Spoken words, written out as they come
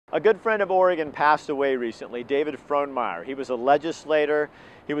A good friend of Oregon passed away recently, David Frohmayer. He was a legislator,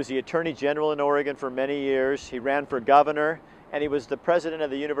 he was the Attorney General in Oregon for many years, he ran for governor, and he was the president of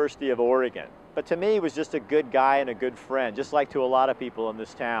the University of Oregon. But to me, he was just a good guy and a good friend, just like to a lot of people in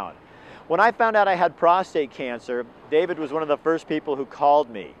this town. When I found out I had prostate cancer, David was one of the first people who called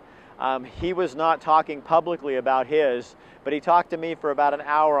me. He was not talking publicly about his, but he talked to me for about an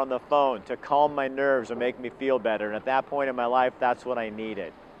hour on the phone to calm my nerves and make me feel better. And at that point in my life, that's what I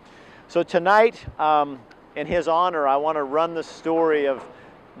needed. So tonight, in his honor, I want to run the story of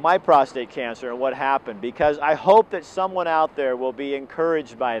my prostate cancer and what happened, because I hope that someone out there will be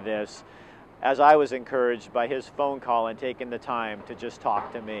encouraged by this, as I was encouraged by his phone call and taking the time to just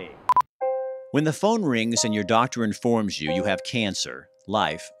talk to me. When the phone rings and your doctor informs you you have cancer,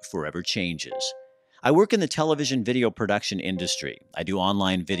 life forever changes. I work in the television video production industry. I do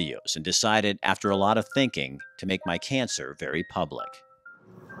online videos and decided, after a lot of thinking, to make my cancer very public.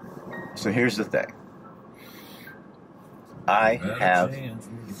 So here's the thing. I have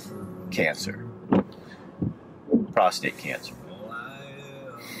cancer, prostate cancer.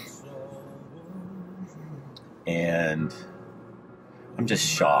 And I'm just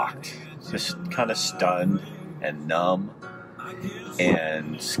shocked, just kind of stunned and numb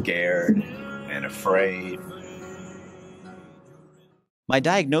and scared and afraid. My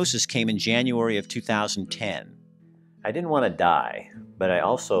diagnosis came in January of 2010. I didn't want to die, but I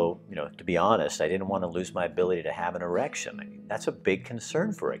also, to be honest, I didn't want to lose my ability to have an erection. I mean, that's a big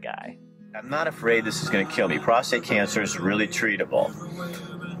concern for a guy. I'm not afraid this is going to kill me. Prostate cancer is really treatable.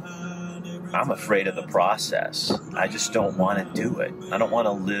 I'm afraid of the process. I just don't want to do it. I don't want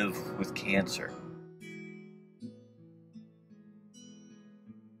to live with cancer.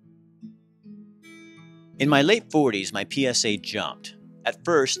 In my late 40s, my PSA jumped. At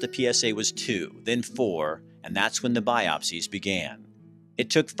first, the PSA was 2, then 4, and that's when the biopsies began. It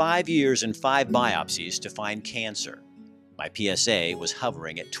took 5 years and 5 biopsies to find cancer. My PSA was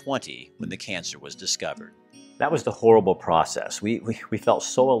hovering at 20 when the cancer was discovered. That was the horrible process. We felt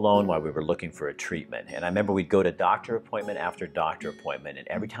so alone while we were looking for a treatment. And I remember we'd go to doctor appointment after doctor appointment, and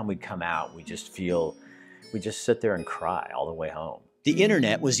every time we'd come out, we just sit there and cry all the way home. The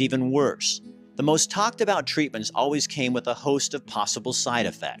internet was even worse. The most talked about treatments always came with a host of possible side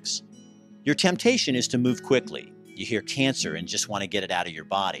effects. Your temptation is to move quickly. You hear cancer and just want to get it out of your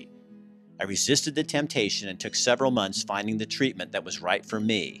body. I resisted the temptation and took several months finding the treatment that was right for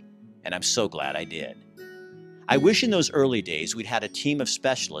me, and I'm so glad I did. I wish in those early days we'd had a team of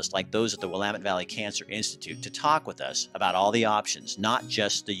specialists like those at the Willamette Valley Cancer Institute to talk with us about all the options, not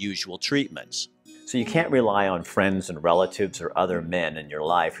just the usual treatments. So you can't rely on friends and relatives or other men in your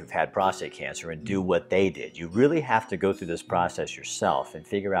life who've had prostate cancer and do what they did. You really have to go through this process yourself and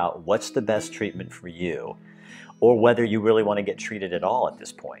figure out what's the best treatment for you, or whether you really want to get treated at all at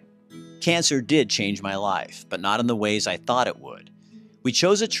this point. Cancer did change my life, but not in the ways I thought it would. We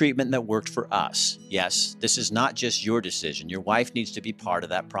chose a treatment that worked for us. Yes, this is not just your decision. Your wife needs to be part of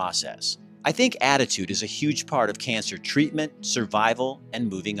that process. I think attitude is a huge part of cancer treatment, survival, and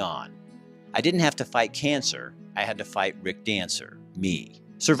moving on. I didn't have to fight cancer. I had to fight Rick Dancer, me.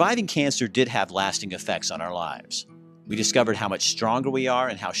 Surviving cancer did have lasting effects on our lives. We discovered how much stronger we are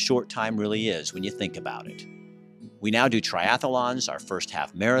and how short time really is when you think about it. We now do triathlons, our first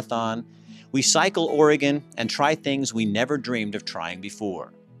half marathon. We cycle Oregon and try things we never dreamed of trying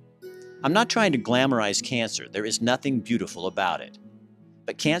before. I'm not trying to glamorize cancer. There is nothing beautiful about it.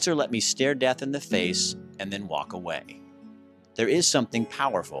 But cancer let me stare death in the face and then walk away. There is something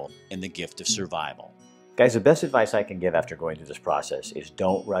powerful in the gift of survival. Guys, the best advice I can give after going through this process is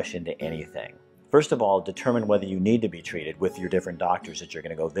don't rush into anything. First of all, determine whether you need to be treated with your different doctors that you're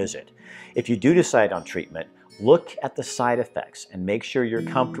going to go visit. If you do decide on treatment, look at the side effects and make sure you're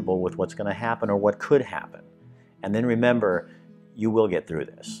comfortable with what's going to happen or what could happen. And then remember, you will get through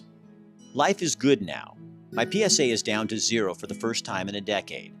this. Life is good now. My PSA is down to 0 for the first time in a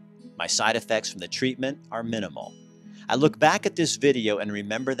decade. My side effects from the treatment are minimal. I look back at this video and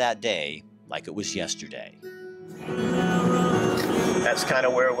remember that day like it was yesterday. That's kind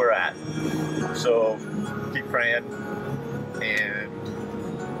of where we're at. So keep praying, and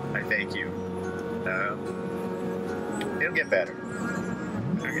I thank you. It'll get better.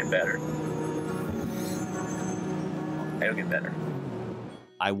 It'll get better. It'll get better.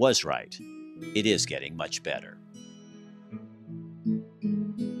 I was right. It is getting much better.